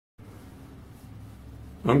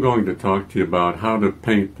I'm going to talk to you about how to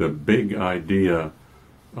paint the big idea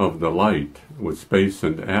of the light with space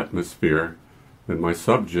and atmosphere, and my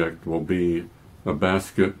subject will be a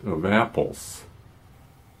basket of apples.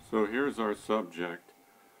 So here's our subject,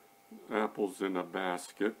 apples in a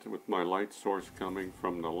basket, with my light source coming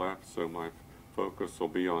from the left, so my focus will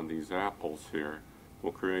be on these apples here.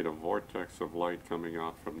 We'll create a vortex of light coming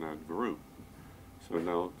out from that group. So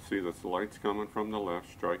now see this light's coming from the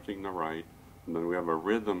left, striking the right, and then we have a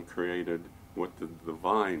rhythm created with the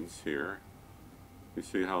vines here. You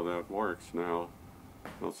see how that works. Now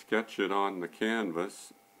I'll sketch it on the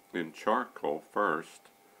canvas in charcoal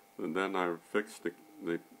first, and then I fix the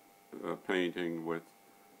painting with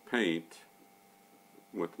paint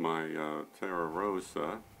with my Terra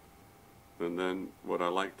Rosa. And then what I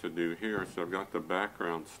like to do here, so I've got the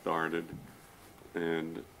background started,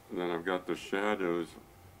 and then I've got the shadows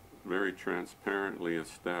very transparently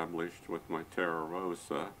established with my Terra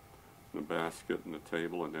Rosa, the basket and the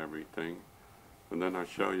table and everything. And then I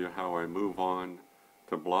show you how I move on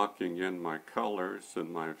to blocking in my colors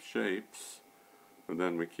and my shapes, and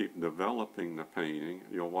then we keep developing the painting.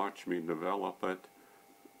 You'll watch me develop it,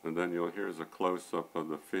 and then here's a close-up of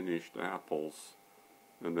the finished apples,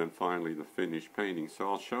 and then finally the finished painting.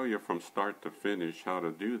 So I'll show you from start to finish how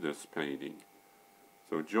to do this painting.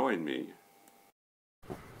 So join me.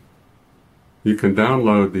 You can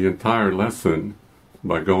download the entire lesson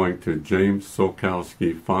by going to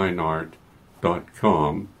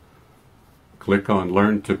Sulkowskifineart.com. Click on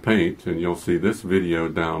Learn to Paint and you'll see this video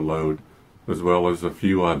download as well as a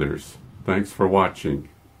few others. Thanks for watching.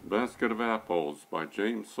 Basket of Apples by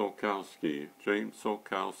James Sulkowski,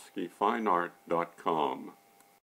 JamesSulkowskiFineArt.com.